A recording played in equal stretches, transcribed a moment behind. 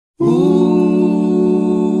Ooh,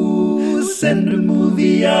 send a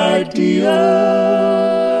movie idea.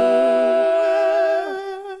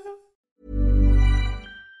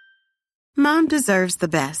 Mom deserves the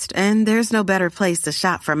best, and there's no better place to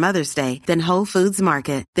shop for Mother's Day than Whole Foods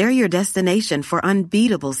Market. They're your destination for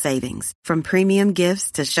unbeatable savings, from premium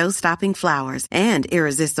gifts to show-stopping flowers and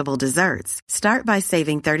irresistible desserts. Start by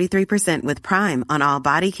saving 33% with Prime on all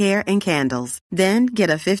body care and candles. Then get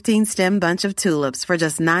a 15-stem bunch of tulips for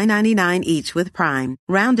just $9.99 each with Prime.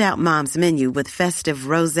 Round out Mom's menu with festive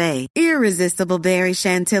rosé, irresistible berry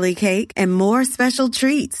chantilly cake, and more special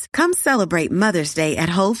treats. Come celebrate Mother's Day at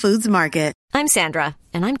Whole Foods Market. I'm Sandra,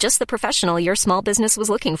 and I'm just the professional your small business was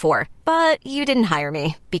looking for. But you didn't hire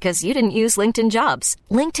me because you didn't use LinkedIn Jobs.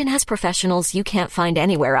 LinkedIn has professionals you can't find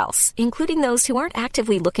anywhere else, including those who aren't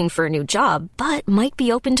actively looking for a new job, but might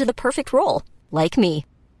be open to the perfect role, like me.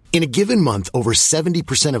 In a given month, over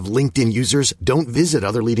 70% of LinkedIn users don't visit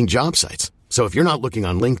other leading job sites. So if you're not looking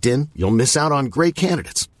on LinkedIn, you'll miss out on great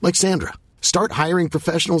candidates, like Sandra. Start hiring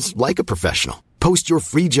professionals like a professional. Post your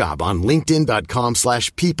free job on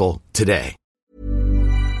linkedin.com/people today.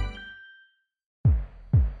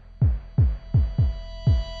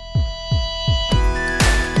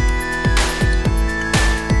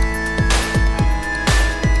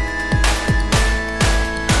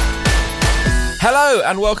 Hello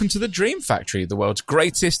and welcome to the Dream Factory, the world's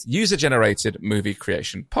greatest user-generated movie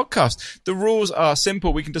creation podcast. The rules are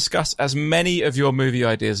simple. We can discuss as many of your movie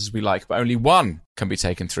ideas as we like, but only one can be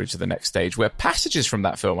taken through to the next stage, where passages from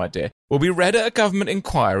that film idea will be read at a government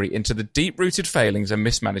inquiry into the deep-rooted failings and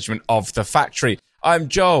mismanagement of the factory. I'm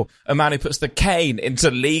Joel, a man who puts the Kane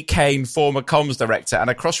into Lee Kane, former comms director,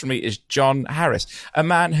 and across from me is John Harris, a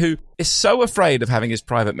man who is so afraid of having his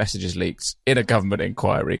private messages leaked in a government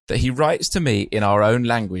inquiry that he writes to me in our own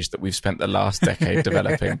language that we've spent the last decade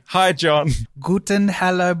developing. Hi, John. Guten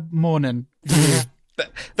hello morning.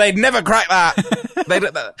 They'd never crack that.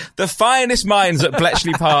 The finest minds at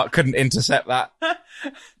Bletchley Park couldn't intercept that.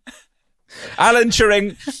 Alan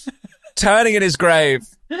Turing turning in his grave,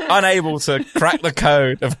 unable to crack the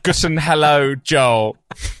code of Guten Hello Joel.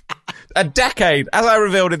 A decade, as I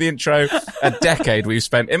revealed in the intro, a decade we've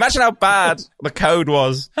spent. Imagine how bad the code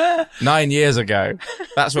was 9 years ago.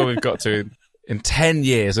 That's where we've got to in 10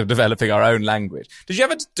 years of developing our own language. Did you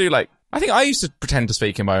ever do I think I used to pretend to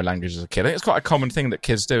speak in my own language as a kid. I think it's quite a common thing that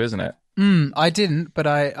kids do, isn't it? I didn't, but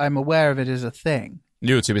I'm aware of it as a thing.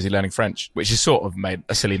 You were too busy learning French, which is sort of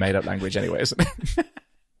a silly made-up language anyway, isn't it?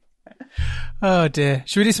 Oh dear.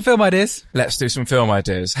 Should we do some film ideas? Let's do some film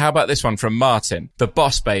ideas. How about this one from Martin, The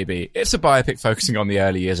Boss Baby? It's a biopic focusing on the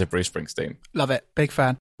early years of Bruce Springsteen. Love it. Big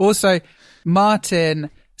fan. Also,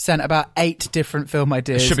 Martin sent about 8 different film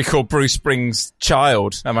ideas. It should be called Bruce Spring's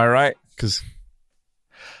Child, am I right? Because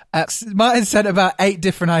Martin sent about 8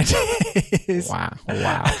 different ideas. Wow.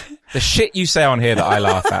 The shit you say on here that I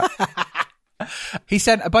laugh at. He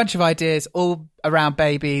sent a bunch of ideas all around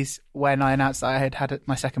babies when I announced that I had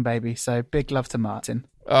my second baby. So big love to Martin.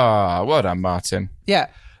 Oh, well done, Martin. Yeah.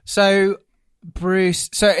 So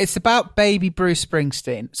it's about baby Bruce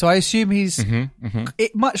Springsteen. So I assume he's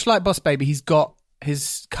much like Boss Baby. He's got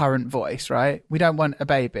his current voice, right? We don't want a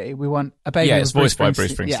baby. We want a baby. Yeah, it's voiced by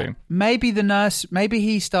Bruce Springsteen. Yeah. Maybe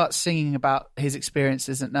he starts singing about his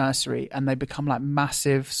experiences at nursery and they become like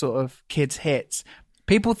massive sort of kids' hits.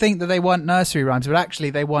 People think that they want nursery rhymes, but actually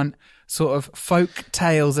they want sort of folk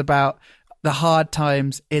tales about the hard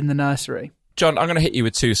times in the nursery. John, I'm going to hit you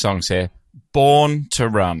with 2 songs here. Born to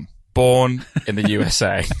Run. Born in the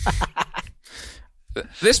USA.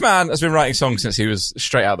 This man has been writing songs since he was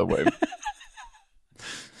straight out of the womb.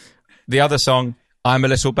 The other song, I'm a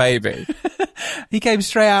Little Baby. He came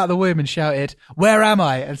straight out of the womb and shouted, "Where am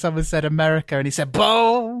I?" And someone said America, and he said,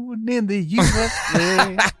 "Born in the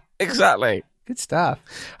USA." Exactly. Good stuff.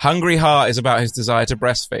 Hungry Heart is about his desire to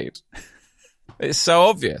breastfeed. It's so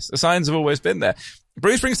obvious. The signs have always been there.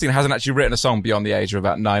 Bruce Springsteen hasn't actually written a song beyond the age of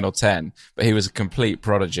about 9 or 10, but he was a complete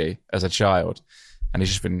prodigy as a child, and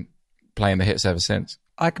he's just been playing the hits ever since.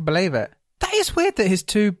 I can believe it. That is weird that his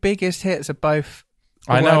 2 biggest hits are both.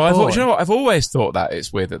 I know. You know what? I've always thought that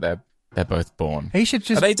it's weird that they're both Born. He should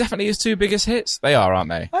just. Are they definitely his 2 biggest hits? They are,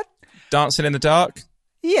 aren't they? Dancing in the Dark.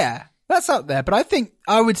 Yeah. That's up there, but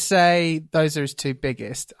I would say those are his 2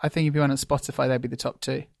 biggest. I think if you went on Spotify, they'd be the top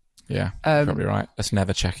 2. Yeah, probably right. Let's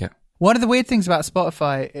never check it. One of the weird things about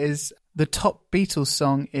Spotify is the top Beatles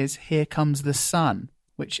song is Here Comes the Sun,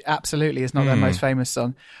 which absolutely is not their most famous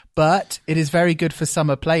song, but it is very good for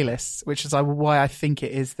summer playlists, which is why I think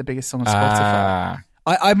it is the biggest song on Spotify.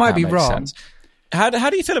 I might be wrong. Sense. How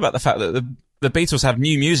do you feel about the fact that the Beatles have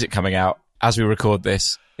new music coming out as we record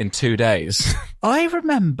this in 2 days? I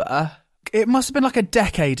remember, it must have been like a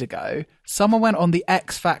decade ago, someone went on the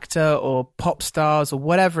X Factor or Pop Stars or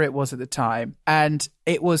whatever it was at the time, and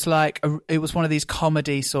it was like it was one of these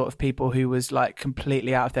comedy sort of people who was like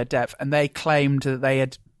completely out of their depth, and they claimed that they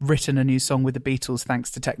had written a new song with the Beatles thanks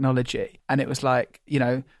to technology, and it was like, you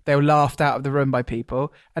know, they were laughed out of the room by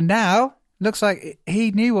people, and now looks like he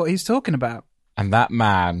knew what he's talking about. And that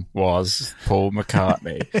man was Paul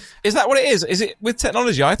McCartney. Is that what it is? Is it with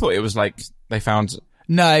technology? I thought it was like they found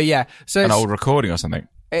No, yeah. So an old recording or something.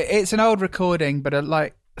 It's an old recording, but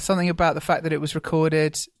like something about the fact that it was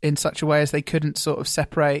recorded in such a way as they couldn't sort of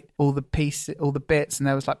separate all the bits, and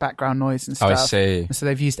there was like background noise and stuff. Oh, I see. And so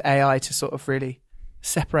they've used AI to sort of really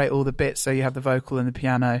separate all the bits, so you have the vocal and the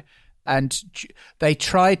piano. And they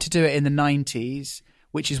tried to do it in the 90s,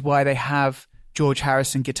 which is why they have George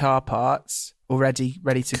Harrison guitar parts already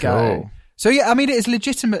ready to go. So yeah, I mean, it is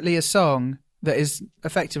legitimately a song that is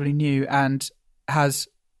effectively new and has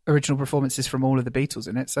original performances from all of the Beatles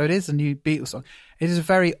in it. So it is a new Beatles song. It is a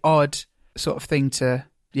very odd sort of thing to,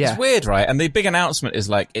 yeah. It's weird, right? And the big announcement is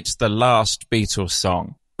like, it's the last Beatles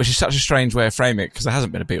song, which is such a strange way of framing it because there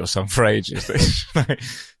hasn't been a Beatles song for ages.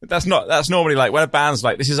 That's normally like when a band's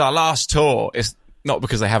like, this is our last tour. It's not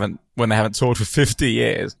because they haven't toured for 50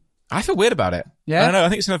 years. I feel weird about it. Yeah. I don't know. I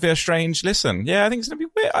think it's going to be a strange listen. Yeah, I think it's going to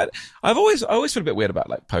be weird. I always feel a bit weird about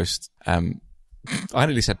like I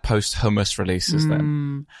nearly said post-hummus releases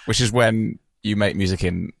then, which is when you make music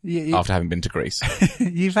after having been to Greece.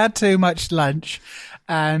 You've had too much lunch,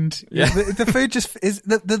 and the food just is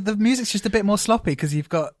the music's just a bit more sloppy because you've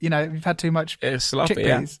had too much. It's sloppy,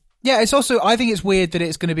 chickpeas. Yeah. It's also, I think it's weird that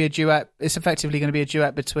it's going to be a duet. It's effectively going to be a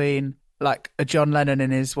duet between like a John Lennon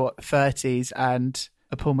in his 30s and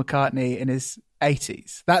a Paul McCartney in his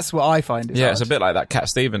 80s. That's what I find. Yeah, odd. It's a bit like that Cat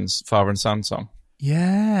Stevens father and son song.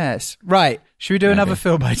 Yes. Right. Should we do another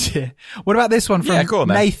film idea? What about this one from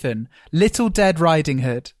Nathan? Little Dead Riding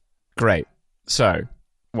Hood. Great. So,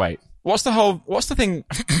 wait. What's the thing?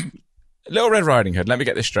 Little Red Riding Hood. Let me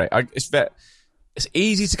get this straight. It's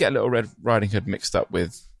easy to get Little Red Riding Hood mixed up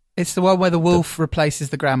with... It's the one where the wolf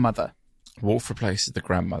replaces the grandmother. Wolf replaces the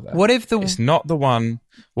grandmother. What if It's not the one...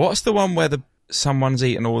 What's the one where someone's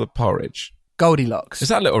eaten all the porridge? Goldilocks. Is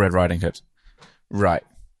that Little Red Riding Hood? Right.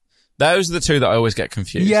 Those are the two that I always get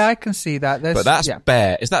confused. Yeah, I can see that. But that's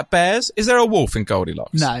bear. Is that bears? Is there a wolf in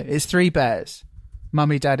Goldilocks? No, it's three bears.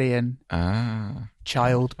 Mummy, daddy, and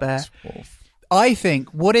child bear. Wolf. I think,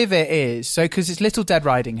 what if it is, so because it's Little Dead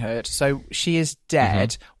Riding Hood, so she is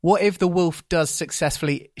dead. Mm-hmm. What if the wolf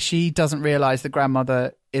she doesn't realise the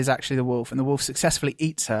grandmother is actually the wolf, and the wolf successfully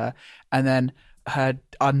eats her, and then her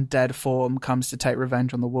undead form comes to take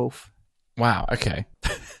revenge on the wolf? Wow, okay.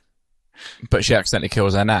 But she accidentally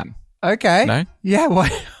kills her nan. Okay. No? Yeah,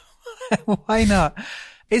 why not?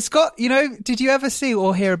 It's got, did you ever see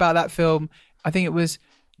or hear about that film? I think it was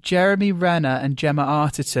Jeremy Renner and Gemma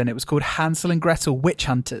Arterton. It was called Hansel and Gretel Witch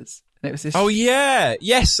Hunters. And it was this... Oh, yeah.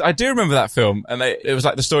 Yes, I do remember that film. And it was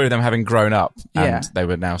like the story of them having grown up. And they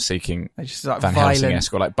were now seeking just like Van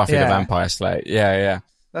Helsing-esque or like Buffy the Vampire Slayer. Yeah.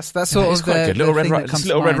 That's sort of quite good. Little Red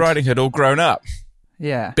Riding Hood all grown up.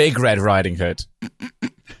 Yeah. Big Red Riding Hood.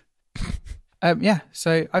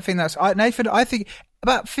 So I think Nathan, I think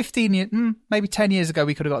about 15 years, maybe 10 years ago,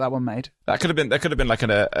 we could have got that one made. There could have been like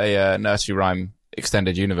a nursery rhyme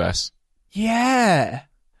extended universe. Yeah.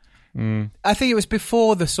 I think it was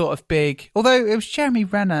before the sort of big, although it was Jeremy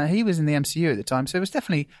Renner, he was in the MCU at the time, so it was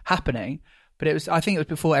definitely happening. But I think it was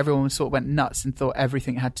before everyone sort of went nuts and thought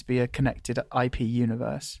everything had to be a connected IP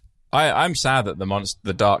universe. I'm sad that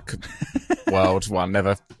the Dark World one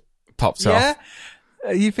never popped off. Yeah.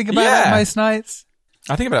 You think about that most nights?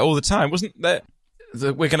 I think about it all the time. Wasn't there?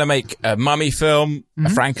 We're going to make a mummy film, a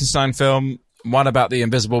Frankenstein film, one about the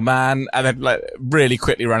Invisible Man, and then like really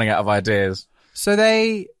quickly running out of ideas. So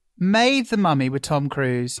they made The Mummy with Tom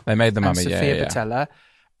Cruise. They made The Mummy, Sophia Botella,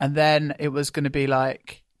 and then it was going to be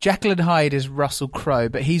like Jekyll and Hyde is Russell Crowe,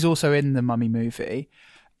 but he's also in the Mummy movie.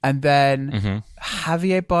 And then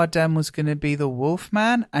Javier Bardem was going to be the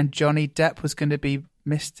Wolfman, and Johnny Depp was going to be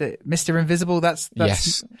Mr. Invisible. That's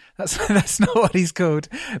not what he's called.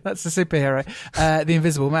 That's the superhero, the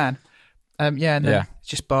Invisible Man. And then it's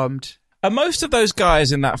just bombed. Are most of those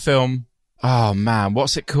guys in that film? Oh man,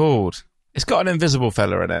 what's it called? It's got an invisible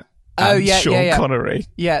fella in it. Sean Connery.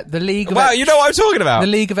 Yeah, the League. You know what I'm talking about? The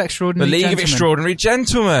League of Extraordinary. Extraordinary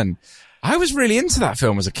Gentlemen. I was really into that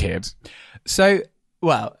film as a kid. So.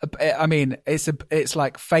 Well, I mean, it's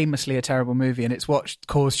like famously a terrible movie, and it's what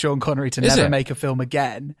caused Sean Connery to never make a film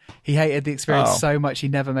again. He hated the experience so much he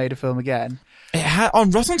never made a film again.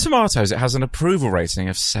 On Rotten Tomatoes, it has an approval rating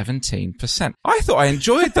of 17%. I thought I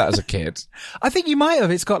enjoyed that as a kid. I think you might have.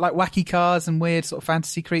 It's got like wacky cars and weird sort of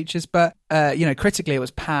fantasy creatures, but critically it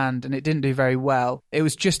was panned and it didn't do very well. It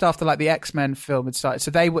was just after like the X-Men film had started,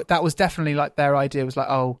 so that was definitely like their idea was like,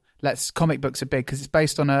 oh, comic books are big because it's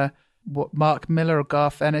based on Mark Miller or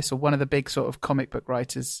Garth Ennis or one of the big sort of comic book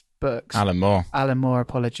writers' books. Alan Moore,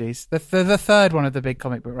 apologies. The third one of the big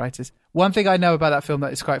comic book writers. One thing I know about that film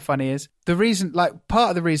that is quite funny is part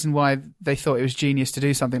of the reason why they thought it was genius to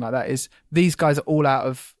do something like that is these guys are all out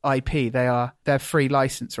of IP. They're free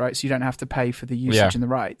license, right? So you don't have to pay for the usage and the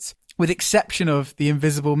rights. With exception of the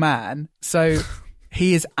Invisible Man. So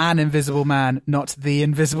he is an Invisible Man, not the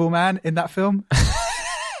Invisible Man in that film.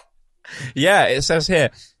 Yeah, it says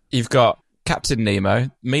here, you've got Captain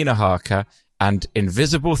Nemo, Mina Harker, and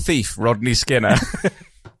Invisible Thief Rodney Skinner.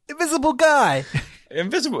 Invisible guy.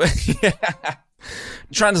 Invisible, yeah.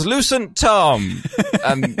 Translucent Tom.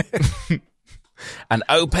 And an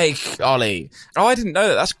opaque Ollie. Oh, I didn't know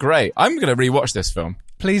that. That's great. I'm going to rewatch this film.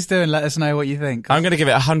 Please do and let us know what you think. I'm going to give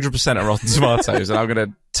it 100% at Rotten Tomatoes and I'm going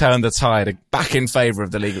to turn the tide back in favour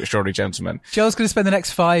of The League of Extraordinary Gentlemen. Joel's going to spend the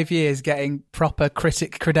next 5 years getting proper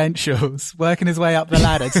critic credentials, working his way up the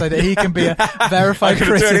ladder so that he can be a verified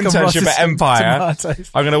critic do an internship at Empire.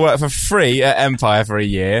 Tomatoes. I'm going to work for free at Empire for a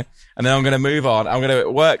year and then I'm going to move on. I'm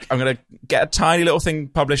going to get a tiny little thing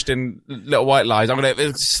published in Little White Lies. I'm going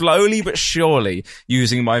to slowly but surely,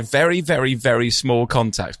 using my very, very, very small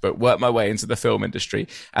contacts, but work my way into the film industry.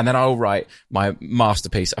 And then I'll write my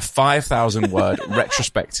masterpiece, a 5,000 word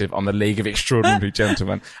retrospective on the League of Extraordinary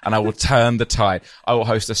Gentlemen. And I will turn the tide. I will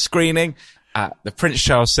host a screening at the Prince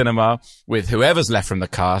Charles Cinema with whoever's left from the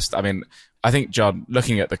cast. I mean, I think, John,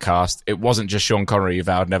 looking at the cast, it wasn't just Sean Connery who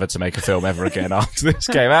vowed never to make a film ever again after this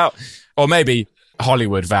came out. Or maybe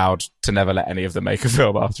Hollywood vowed to never let any of them make a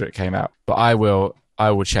film after it came out. But I will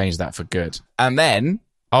change that for good. And then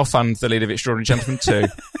I'll fund The League of Extraordinary Gentlemen too.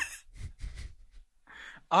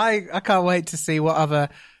 I can't wait to see what other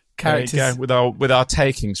characters... There you go, with our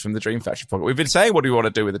takings from the Dream Factory podcast. We've been saying what do we want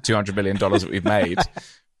to do with the $200 million that we've made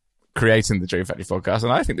creating the Dream Factory podcast,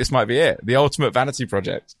 and I think this might be it. The ultimate vanity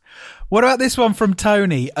project. What about this one from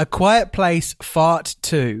Tony? A Quiet Place Fart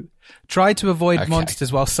 2. Try to avoid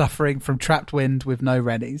monsters while suffering from trapped wind with no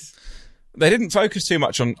Rennies. They didn't focus too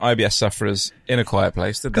much on IBS sufferers in A Quiet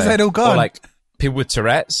Place, did they? Because they'd all gone. Or like people with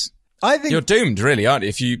Tourette's. I think you're doomed, really, aren't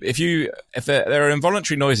you? If there are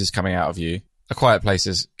involuntary noises coming out of you, A Quiet Place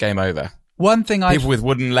is game over. One thing people with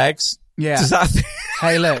wooden legs. Yeah. Does that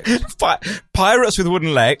hey, look. Pirates with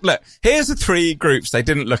wooden legs. Look, here's the three groups they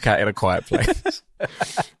didn't look at in A Quiet Place.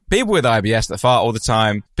 People with IBS that fart all the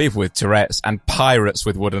time, people with Tourette's, and pirates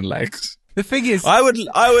with wooden legs. The thing is, I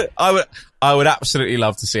would absolutely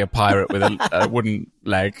love to see a pirate with a wooden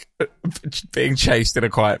leg being chased in A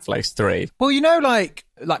Quiet Place 3. Well, you know, like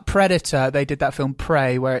Predator, they did that film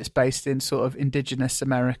Prey, where it's based in sort of indigenous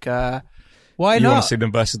America. Why not? You want to see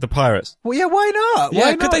them versus the pirates? Well, yeah, why not?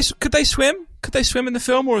 Yeah, could they swim? Could they swim in the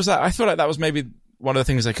film, or is that? I feel like that was maybe one of the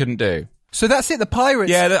things they couldn't do. So that's it. The pirates.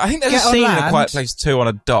 Yeah, I think there's a scene in A Quiet Place 2 on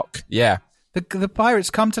a dock. Yeah. The pirates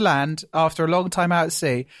come to land after a long time out at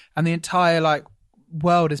sea, and the entire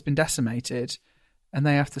world has been decimated, and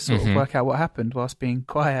they have to sort of work out what happened whilst being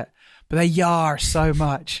quiet. But they yar so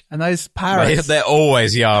much, and those pirates, they're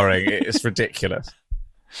always yarring. It's ridiculous.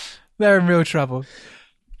 They're in real trouble.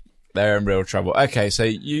 They're in real trouble. Okay, so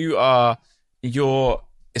it's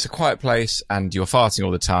A Quiet Place, and you're farting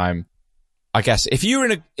all the time. I guess if you were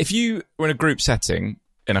in a group setting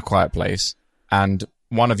in A Quiet Place, and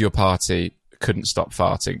one of your party couldn't stop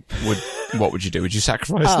farting, what would you do? Would you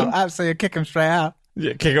sacrifice them? Oh, absolutely. Kick them straight out.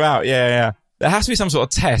 Yeah, kick them out. Yeah. There has to be some sort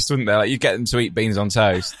of test, wouldn't there? Like you get them to eat beans on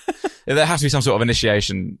toast. There has to be some sort of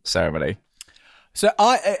initiation ceremony. So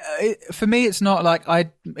for me, it's not like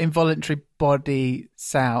involuntary body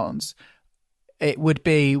sounds. It would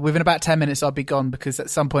be within about 10 minutes I'd be gone, because at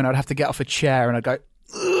some point I'd have to get off a chair and I'd go,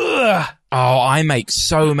 ugh. Oh, I make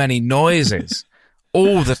so many noises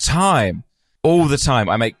all the time. All the time.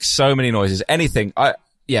 I make so many noises. Anything.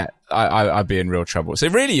 I'd be in real trouble. So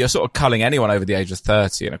really, you're sort of culling anyone over the age of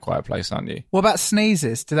 30 in A Quiet Place, aren't you? What about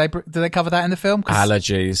sneezes? Do they cover that in the film?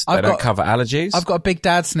 Allergies. They don't cover allergies? I've got a big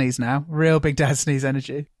dad sneeze now. Real big dad sneeze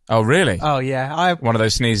energy. Oh, really? Oh, yeah. One of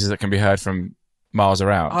those sneezes that can be heard from miles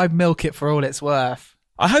around. I milk it for all it's worth.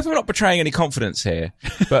 I hope I'm not betraying any confidence here,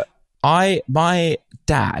 but my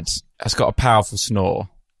dad has got a powerful snore.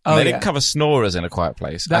 And they didn't cover snorers in A Quiet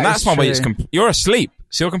Place. And that's one where you're asleep,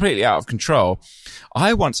 so you're completely out of control. I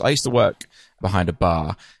used to work behind a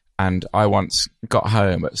bar, and I once got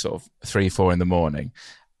home at sort of 3-4 in the morning,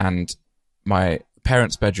 and my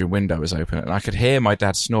parents' bedroom window was open and I could hear my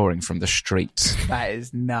dad snoring from the street. That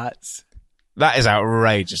is nuts. That is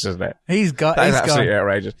outrageous, isn't it? He's absolutely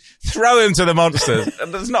outrageous. Throw him to the monsters.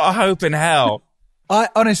 There's not a hope in hell. I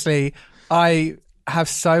have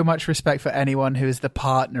so much respect for anyone who is the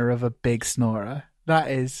partner of a big snorer.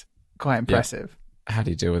 That is quite impressive. Yeah. How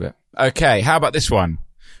do you deal with it? Okay, how about this one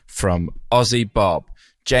from Aussie Bob?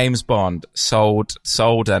 James Bond sold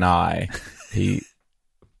an eye. He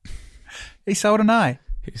sold an eye.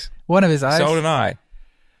 One of his eyes. Sold an eye.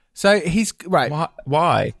 So he's right.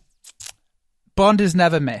 Why? Bond has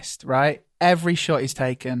never missed, right? Every shot he's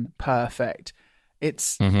taken, perfect.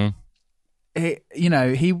 It's, he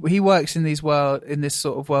works in this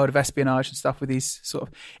sort of world of espionage and stuff with these sort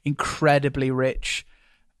of incredibly rich,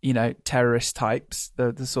 terrorist types.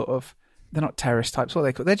 The sort of, they're not terrorist types. What are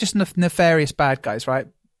they called? They're just nefarious bad guys, right?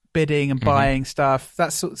 Bidding and buying stuff.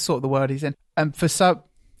 That's sort of the world he's in. And for some,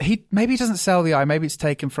 maybe he doesn't sell the eye. Maybe it's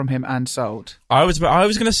taken from him and sold. I was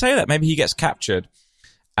going to say that maybe he gets captured.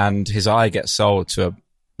 And his eye gets sold to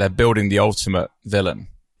they're building the ultimate villain.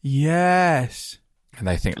 Yes. And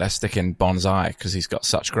they think, let's stick in Bond's eye because he's got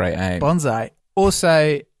such great aim. Bond's eye.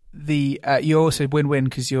 Also, you also win-win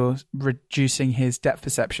because you're reducing his depth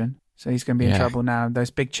perception. So he's going to be in trouble now.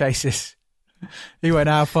 Those big chases. He went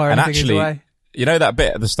out far and actually, away. You know that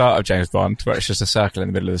bit at the start of James Bond where it's just a circle in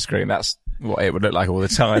the middle of the screen? That's what it would look like all the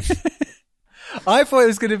time. I thought it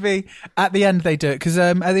was going to be at the end they do it because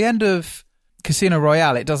at the end of Casino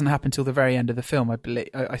Royale, it doesn't happen till the very end of the film, I believe.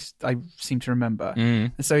 I seem to remember.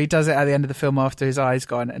 And so he does it at the end of the film after his eye's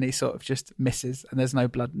gone, and he sort of just misses, and there's no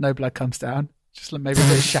blood. No blood comes down. Just like maybe a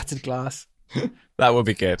bit of shattered glass. That would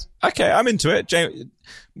be good. Okay, I'm into it.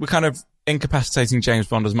 We're kind of incapacitating James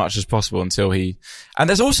Bond as much as possible until he... And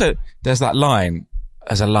there's that line,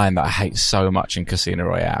 there's a line that I hate so much in Casino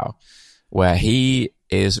Royale, where he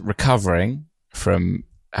is recovering from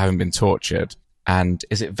having been tortured, and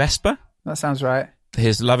is it Vesper? That sounds right.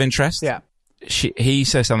 His love interest? Yeah. He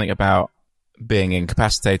says something about being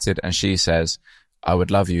incapacitated, and she says, I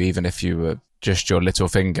would love you even if you were just your little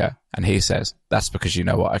finger. And he says, that's because you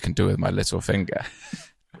know what I can do with my little finger.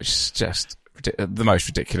 Which is just the most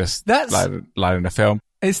ridiculous line in the film.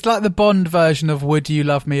 It's like the Bond version of Would You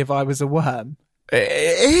Love Me If I Was a Worm? It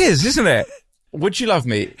is, isn't it? Would you love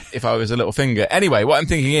me if I was a little finger? Anyway, what I'm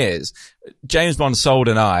thinking is, James Bond sold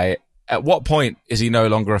an eye. At what point is he no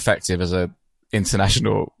longer effective as a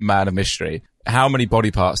international man of mystery? How many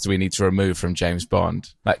body parts do we need to remove from James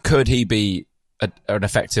Bond? Like, could he be an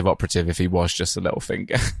effective operative if he was just a little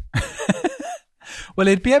finger? Well,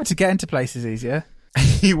 he'd be able to get into places easier.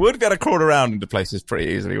 He would be able to crawl around into places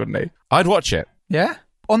pretty easily, wouldn't he? I'd watch it. Yeah.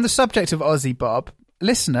 On the subject of Aussie Bob,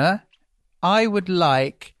 listener, I would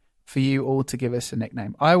like for you all to give us a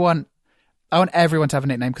nickname. I want everyone to have a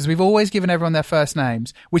nickname because we've always given everyone their first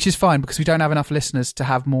names, which is fine because we don't have enough listeners to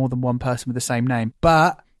have more than one person with the same name.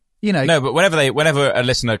 But, No, but whenever a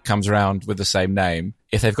listener comes around with the same name,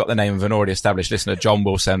 if they've got the name of an already established listener, John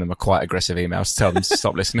will send them a quite aggressive email to tell them to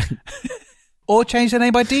stop listening. Or change their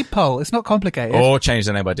name by deep poll. It's not complicated. Or change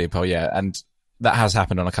their name by deep poll, yeah. And that has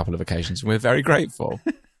happened on a couple of occasions. We're very grateful.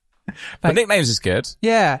 But nicknames is good.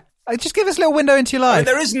 Yeah. Just give us a little window into your life. I mean,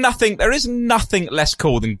 there is nothing less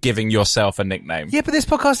cool than giving yourself a nickname. Yeah, but this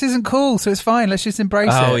podcast isn't cool, so it's fine. Let's just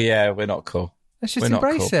embrace it. Oh, yeah, we're not cool. Let's just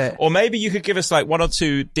embrace it. Or maybe you could give us like one or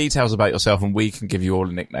two details about yourself and we can give you all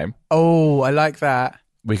a nickname. Oh, I like that.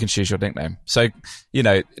 We can choose your nickname. So,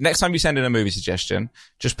 next time you send in a movie suggestion,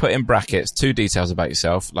 just put in brackets 2 details about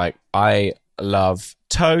yourself. Like, I love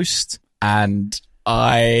toast and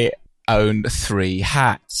I own 3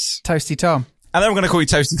 hats. Toasty Tom. And then we're going to call you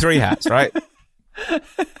Toasty 3 Hats, right?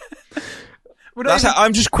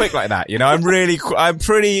 I'm just quick like that, I'm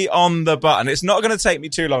pretty on the button. It's not going to take me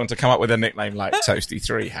too long to come up with a nickname like Toasty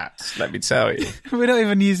 3 Hats, let me tell you. We're not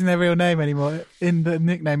even using their real name anymore. In the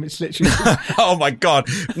nickname, it's literally... Oh my God.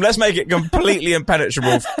 Let's make it completely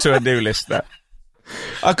impenetrable to a new listener.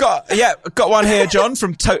 I've got one here, John,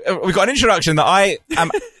 we've got an introduction that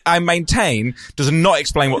I maintain does not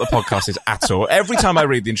explain what the podcast is at all. Every time I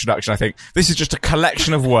read the introduction, I think this is just a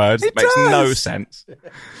collection of words that makes no sense.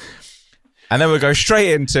 And then we'll go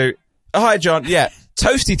straight into, hi, John. Yeah.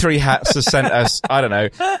 Toasty 3 Hats has sent us, I don't know,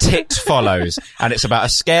 Tit Follows. And it's about a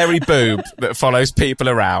scary boob that follows people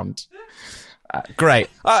around. Great.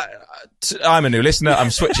 I'm a new listener.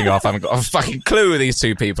 I'm switching off. I haven't got a fucking clue who these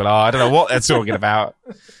 2 people are. I don't know what they're talking about.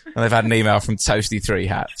 And they've had an email from Toasty 3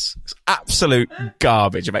 Hats. It's absolute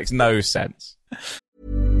garbage. It makes no sense.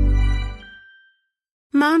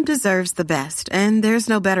 Mom deserves the best, and there's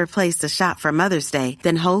no better place to shop for Mother's Day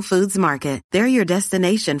than Whole Foods Market. They're your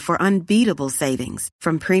destination for unbeatable savings,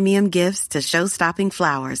 from premium gifts to show-stopping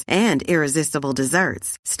flowers and irresistible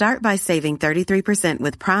desserts. Start by saving 33%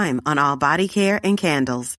 with Prime on all body care and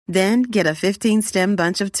candles. Then get a 15-stem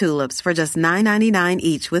bunch of tulips for just $9.99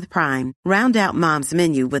 each with Prime. Round out Mom's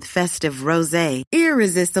menu with festive rosé,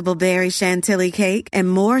 irresistible berry chantilly cake, and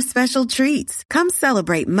more special treats. Come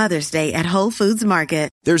celebrate Mother's Day at Whole Foods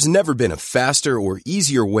Market. There's never been a faster or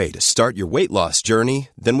easier way to start your weight loss journey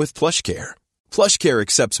than with PlushCare. PlushCare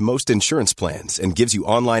accepts most insurance plans and gives you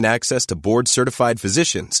online access to board-certified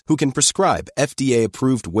physicians who can prescribe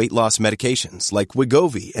FDA-approved weight loss medications like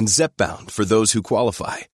Wegovy and Zepbound for those who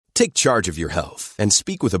qualify. Take charge of your health and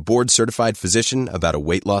speak with a board-certified physician about a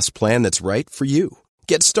weight loss plan that's right for you.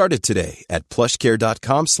 Get started today at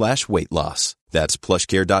plushcare.com/weight loss. That's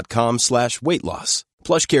plushcare.com/weight loss.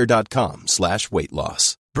 plushcare.com/weight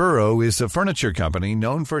loss. Burrow is a furniture company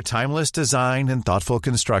known for timeless design and thoughtful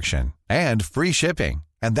construction and free shipping,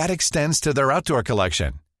 and that extends to their outdoor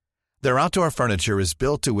collection. Their outdoor furniture is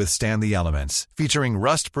built to withstand the elements, featuring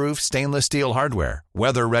rust-proof stainless steel hardware,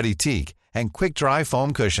 weather-ready teak, and quick-dry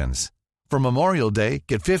foam cushions. For Memorial Day,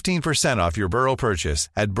 get 15% off your Burrow purchase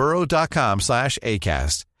at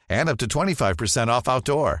burrow.com/ACAST and up to 25% off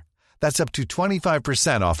outdoor. That's up to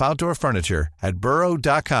 25% off outdoor furniture at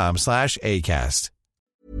burrow.com/ACAST.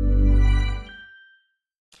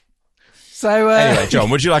 So, Anyway, John,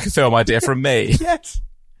 would you like a film idea from me? Yes.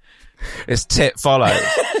 It's tit follow.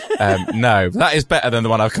 No, that is better than the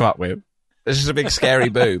one I've come up with. It's just a big scary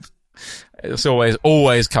boob. It's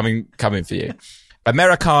always coming for you.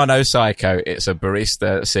 Americano Psycho. It's a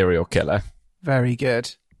barista serial killer. Very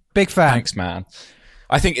good. Big fan. Thanks, man.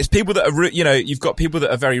 I think it's people that are, you've got people that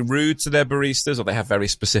are very rude to their baristas or they have very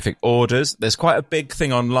specific orders. There's quite a big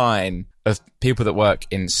thing online of people that work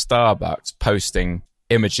in Starbucks posting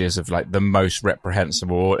images of like the most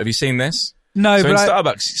reprehensible. Have you seen this? No, so but in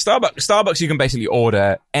Starbucks, you can basically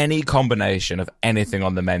order any combination of anything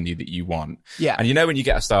on the menu that you want. Yeah. And when you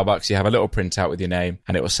get a Starbucks, you have a little printout with your name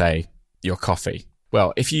and it will say your coffee.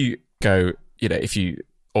 Well, if you go, if you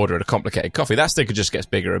order a complicated coffee, that sticker just gets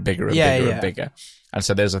bigger and bigger and bigger and bigger. And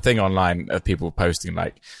so there's a thing online of people posting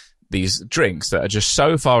like these drinks that are just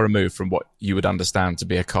so far removed from what you would understand to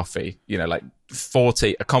be a coffee, like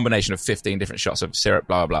a combination of 15 different shots of syrup,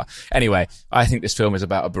 blah, blah, blah. Anyway, I think this film is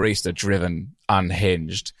about a barista driven,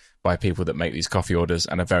 unhinged by people that make these coffee orders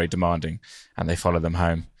and are very demanding, and they follow them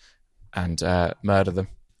home and murder them.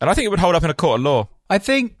 And I think it would hold up in a court of law. I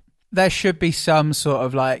think there should be some sort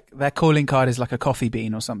of like their calling card is like a coffee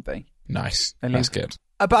bean or something. Nice. That's good.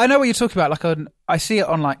 But I know what you're talking about. Like I see it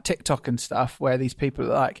on like TikTok and stuff where these people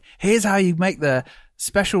are like, here's how you make the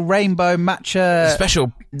special rainbow matcha.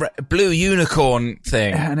 Special blue unicorn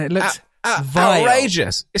thing. And it looks vile.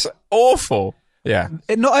 Outrageous. It's awful. Yeah.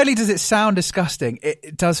 Not only does it sound disgusting,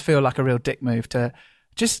 it does feel like a real dick move to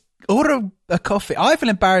just order a coffee. I feel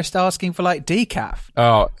embarrassed asking for like decaf.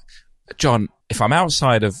 Oh, John, if I'm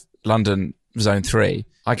outside of London Zone 3,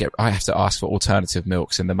 I have to ask for alternative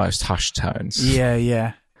milks in the most hushed tones.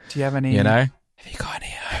 Yeah. Do you have any? Have you got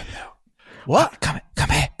any milk? What? Come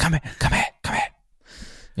here.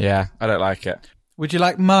 Yeah, I don't like it. Would you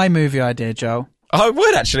like my movie idea, Joel? Oh, I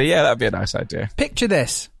would actually. Yeah, that'd be a nice idea. Picture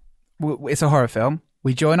this. It's a horror film.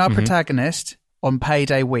 We join our protagonist on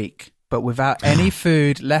payday week, but without any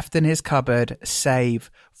food left in his cupboard,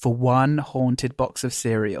 save for one haunted box of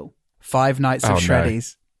cereal. 5 nights of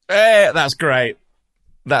Shreddies. No. Hey, that's great.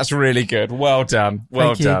 That's really good. Well done.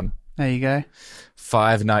 Well done. There you go.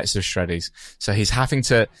 5 nights of Shreddies. So he's having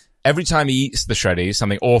to, every time he eats the Shreddies,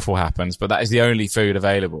 something awful happens, but that is the only food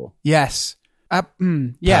available. Yes.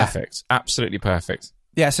 Yeah. Perfect. Absolutely perfect.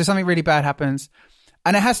 Yeah, so something really bad happens.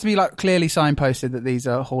 And it has to be like clearly signposted that these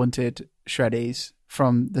are haunted Shreddies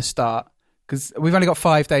from the start, because we've only got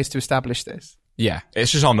 5 days to establish this. Yeah,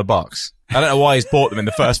 it's just on the box. I don't know why he's bought them in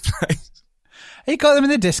the first place. He got them in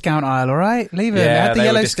the discount aisle, all right? Leave it. Yeah, they had the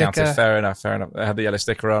yellow were discounted. sticker. Fair enough. They had the yellow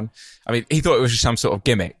sticker on. I mean, he thought it was just some sort of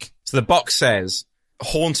gimmick. So the box says,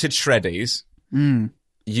 haunted Shreddies.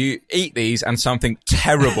 You eat these and something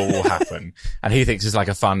terrible will happen. And he thinks it's like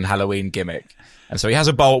a fun Halloween gimmick. And so he has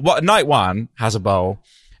a bowl. Night 1 has a bowl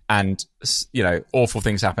and, awful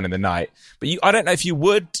things happen in the night. But I don't know if you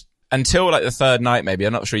would, until like the 3rd night maybe,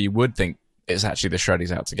 I'm not sure you would think it's actually the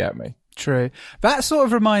Shreddies out to get me. True. That sort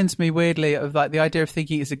of reminds me weirdly of like the idea of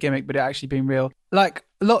thinking it's a gimmick, but it actually being real. Like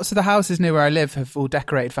lots of the houses near where I live have all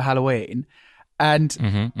decorated for Halloween. And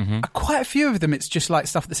quite a few of them, it's just like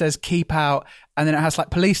stuff that says keep out, and then it has like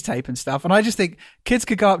police tape and stuff. And I just think kids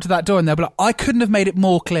could go up to that door and they'll be like, I couldn't have made it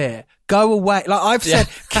more clear. Go away. Like I've said,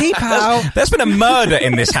 keep out. There's been a murder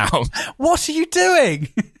in this house. What are you doing?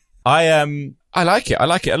 I like it. I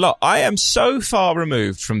like it a lot. I am so far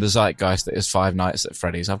removed from the zeitgeist that is Five Nights at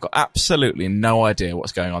Freddy's. I've got absolutely no idea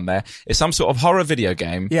what's going on there. It's some sort of horror video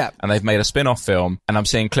game. Yeah. And they've made a spin-off film, and I'm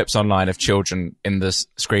seeing clips online of children in the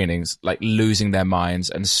screenings, like losing their minds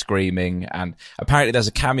and screaming. And apparently there's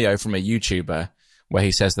a cameo from a YouTuber where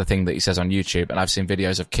he says the thing that he says on YouTube. And I've seen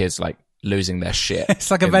videos of kids like losing their shit. It's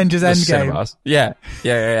like Avengers Endgame.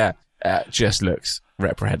 Yeah. Just looks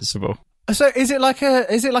reprehensible. So is it like a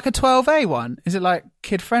 12A one? Is it like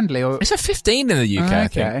kid friendly or? It's a 15 in the UK.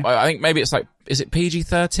 Okay. I think maybe it's like, is it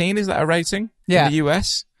PG-13? Is that a rating? Yeah. In the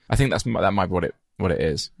US? I think that might be what it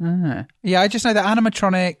is. Yeah, I just know that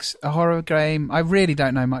animatronics, a horror game. I really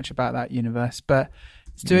don't know much about that universe, but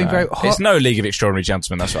it's doing very hot. It's no League of Extraordinary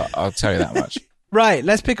Gentlemen. That's what I'll tell you that much. Right,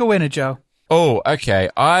 let's pick a winner, Joe. Oh, okay.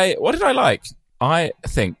 What did I like? I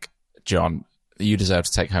think, John, you deserve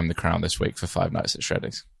to take home the crown this week for Five Nights at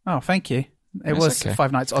Freddy's. Oh, thank you. It was okay.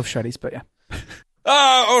 5 Nights of Shreddies, but yeah.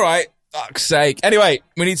 Oh, all right. Fuck's sake. Anyway,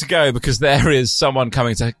 we need to go because there is someone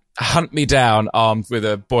coming to hunt me down armed with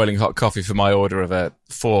a boiling hot coffee for my order of a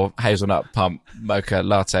 4 hazelnut pump mocha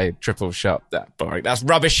latte triple shot. That boring. That's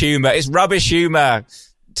rubbish humour. It's rubbish humour.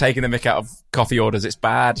 Taking the mick out of coffee orders. It's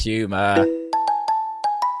bad humour.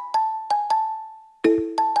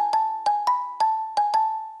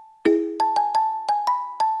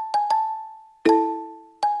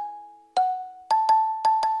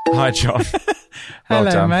 Hi, John.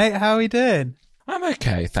 Hello, mate. How are we doing? I'm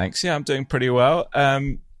okay, thanks. Yeah, I'm doing pretty well.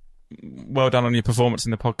 Well done on your performance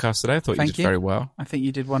in the podcast today. I thought you did very well. I think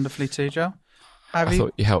you did wonderfully too, Joe. I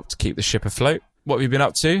thought you helped keep the ship afloat. What have you been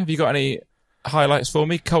up to? Have you got any highlights for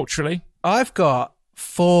me culturally? I've got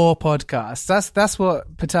 4 podcasts. That's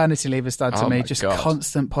what paternity leave has done to me. Just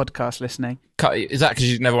constant podcast listening. Is that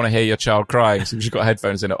because you never want to hear your child crying because you've got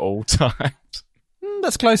headphones in at all times?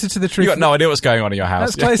 That's closer to the truth. You got no idea what's going on in your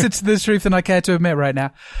house. That's closer to the truth than I care to admit right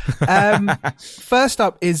now. First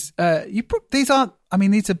up is these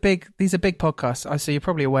are big podcasts. So you're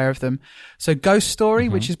probably aware of them. So Ghost Story,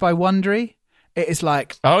 which is by Wondery. It is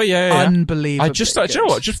like unbelievable. I just started. You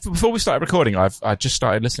know what? Just before we started recording, I just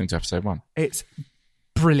started listening to episode 1. It's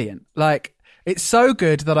brilliant. Like it's so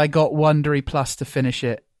good that I got Wondery Plus to finish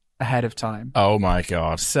it ahead of time. Oh my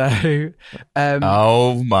god. So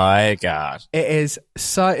oh my god. It is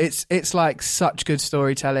so it's like such good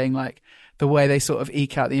storytelling, like the way they sort of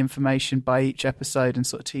eke out the information by each episode and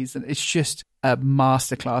sort of tease them. It's just a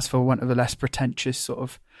masterclass, for want of a less pretentious sort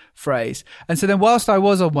of phrase. And so then whilst I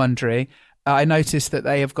was on Wondery, I noticed that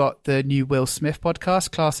they have got the new Will Smith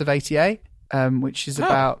podcast, Class of 88, which is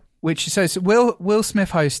about it's Will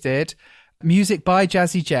Smith hosted, music by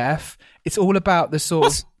Jazzy Jeff. It's all about the sort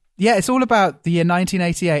of yeah, it's all about the year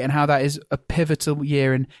 1988 and how that is a pivotal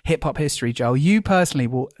year in hip-hop history, Joel. You personally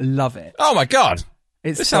will love it. Oh, my God.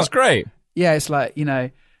 This sounds great. Yeah, it's like, you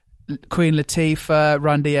know, Queen Latifah,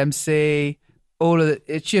 Run DMC, all of it.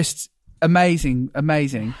 It's just amazing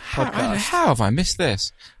podcast. How have I missed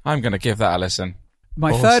this? I'm going to give that a listen.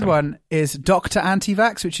 My third one is Dr.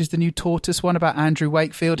 Anti-Vax, which is the new Tortoise one about Andrew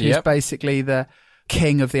Wakefield, who's basically the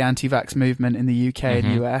king of the anti-vax movement in the UK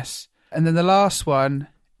and US. And then the last one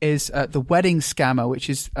is The Wedding Scammer, which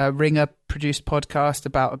is a Ringer-produced podcast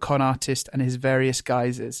about a con artist and his various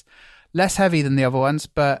guises. Less heavy than the other ones,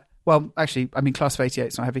 but, well, actually, I mean, Class of 88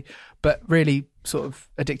 is not heavy, but really sort of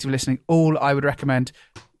addictive listening. All I would recommend,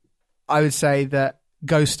 I would say that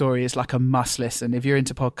Ghost Story is like a must listen. If you're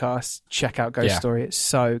into podcasts, check out Ghost Story. It's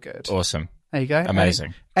so good. Awesome. There you go.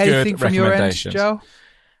 Amazing. Anything good from your end, Joe?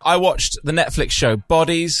 I watched the Netflix show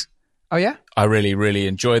Bodies. Oh, yeah? I really, really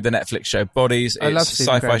enjoyed the Netflix show Bodies. It's a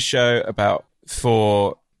sci-fi show about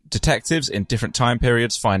 4 detectives in different time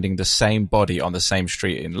periods finding the same body on the same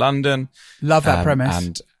street in London. Love that premise.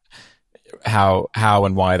 And how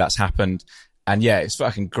and why that's happened. And yeah, it's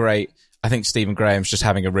fucking great. I think Stephen Graham's just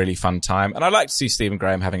having a really fun time. And I like to see Stephen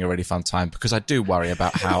Graham having a really fun time because I do worry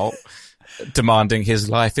about how demanding his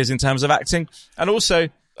life is in terms of acting. And also,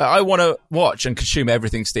 I want to watch and consume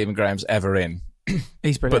everything Stephen Graham's ever in.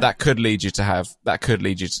 He's brilliant. But that could lead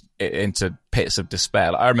you into pits of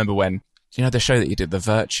despair. Like, I remember when, you know, the show that you did, The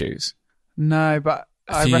Virtues? No, but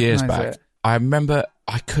a few years back. I remember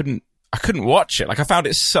I couldn't watch it. Like, I found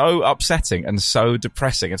it so upsetting and so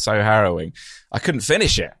depressing and so harrowing. I couldn't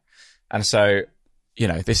finish it. And so, you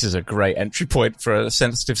know, this is a great entry point for a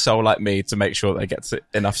sensitive soul like me to make sure they get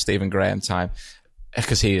enough Stephen Graham time.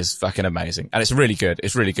 because he is fucking amazing, and it's really good.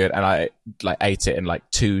 It's really good, and I ate it in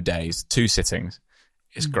 2 days, 2 sittings.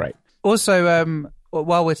 It's great. Also,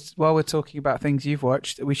 while we're talking about things you've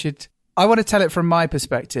watched, I want to tell it from my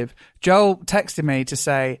perspective. Joel texted me to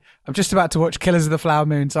say, I'm just about to watch Killers of the Flower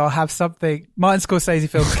Moon, so I'll have something. Martin Scorsese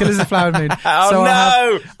film, Killers of the Flower Moon.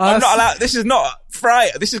 I'm not allowed. This is not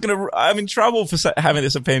right. I'm in trouble for having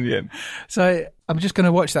this opinion. So I'm just going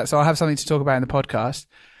to watch that, so I'll have something to talk about in the podcast.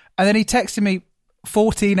 And then he texted me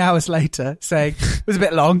 14 hours later saying, it was a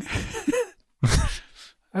bit long.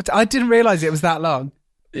 I didn't realise it was that long.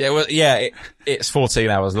 Yeah, well, it's 14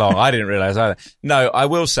 hours long. I didn't realise either. No, I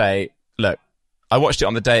will say, look, I watched it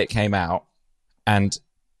on the day it came out and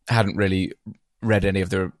hadn't really read any of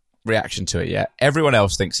the reaction to it yet. Everyone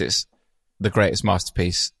else thinks it's the greatest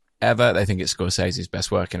masterpiece ever. They think it's Scorsese's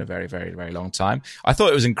best work in a very, very, very long time. I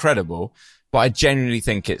thought it was incredible, but I genuinely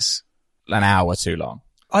think it's an hour too long.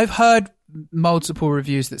 I've heard multiple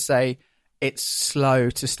reviews that say it's slow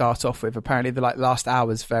to start off with. Apparently the last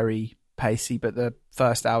hour's very pacey, but the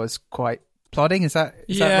first hour's quite plodding. Is that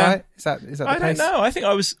right? Is that the I pace? don't know. I think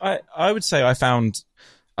I would say I found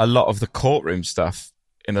a lot of the courtroom stuff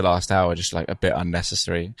in the last hour just a bit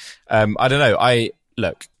unnecessary. I don't know.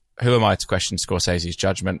 Look, who am I to question Scorsese's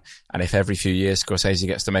judgment? And if every few years Scorsese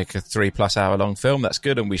gets to make a 3+ hour long film, that's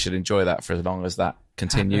good, and we should enjoy that for as long as that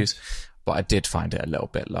continues. But I did find it a little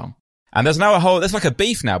bit long. And there's now there's a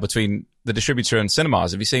beef now between the distributor and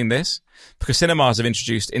cinemas. Have you seen this? Because cinemas have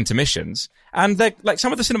introduced intermissions, and they're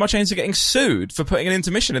some of the cinema chains are getting sued for putting an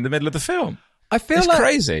intermission in the middle of the film. It's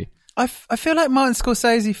crazy. I feel like Martin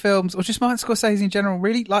Scorsese films, or just Martin Scorsese in general,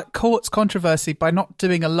 really courts controversy by not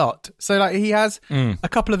doing a lot. So he has a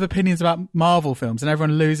couple of opinions about Marvel films, and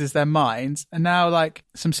everyone loses their minds. And now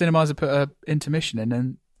some cinemas have put an intermission in,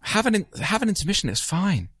 and have an intermission. It's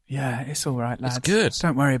fine. Yeah, it's all right, lads. It's good.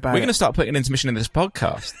 Don't worry about it. We're going to start putting an intermission in this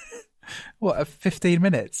podcast. What, 15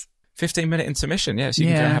 minutes? 15-minute intermission, yeah, so you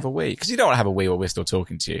can go and have a wee. Because you don't want to have a wee while we're still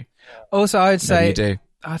talking to you. Also, I'd say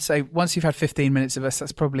once you've had 15 minutes of us,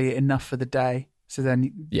 that's probably enough for the day. So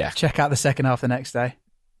then check out the second half the next day.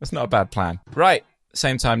 That's not a bad plan. Right,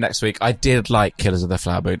 same time next week. I did like Killers of the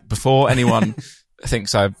Flower Moon. Before anyone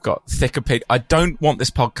thinks I've got thick opinion, I don't want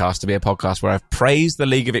this podcast to be a podcast where I've praised the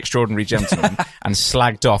League of Extraordinary Gentlemen and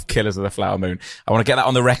slagged off Killers of the Flower Moon. I want to get that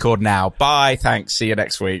on the record now. Bye, thanks, see you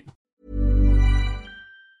next week.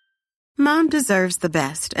 Mom deserves the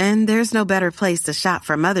best, and there's no better place to shop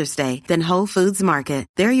for Mother's Day than Whole Foods Market.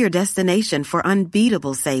 They're your destination for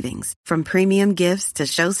unbeatable savings, from premium gifts to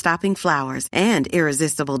show-stopping flowers and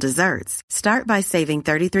irresistible desserts. Start by saving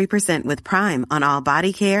 33% with Prime on all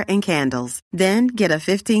body care and candles. Then get a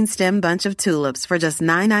 15-stem bunch of tulips for just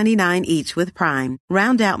 $9.99 each with Prime.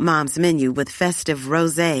 Round out Mom's menu with festive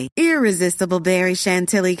rosé, irresistible berry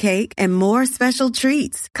chantilly cake, and more special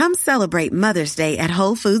treats. Come celebrate Mother's Day at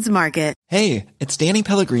Whole Foods Market. Hey, it's Danny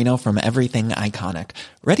Pellegrino from Everything Iconic.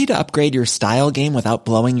 Ready to upgrade your style game without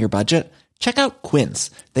blowing your budget? Check out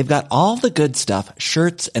Quince. They've got all the good stuff,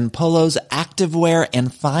 shirts and polos, activewear,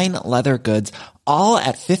 and fine leather goods, all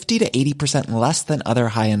at 50 to 80% less than other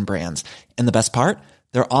high-end brands. And the best part?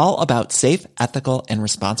 They're all about safe, ethical, and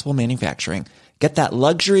responsible manufacturing. Get that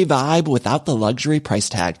luxury vibe without the luxury price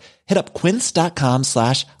tag. Hit up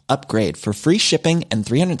quince.com/upgrade for free shipping and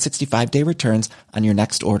 365-day returns on your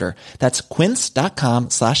next order. That's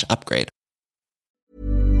quince.com/upgrade.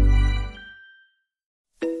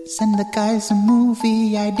 Send the guys a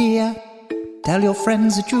movie idea. Tell your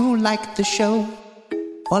friends that you like the show.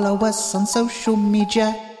 Follow us on social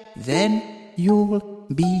media. Then you'll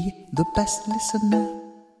be the best listener.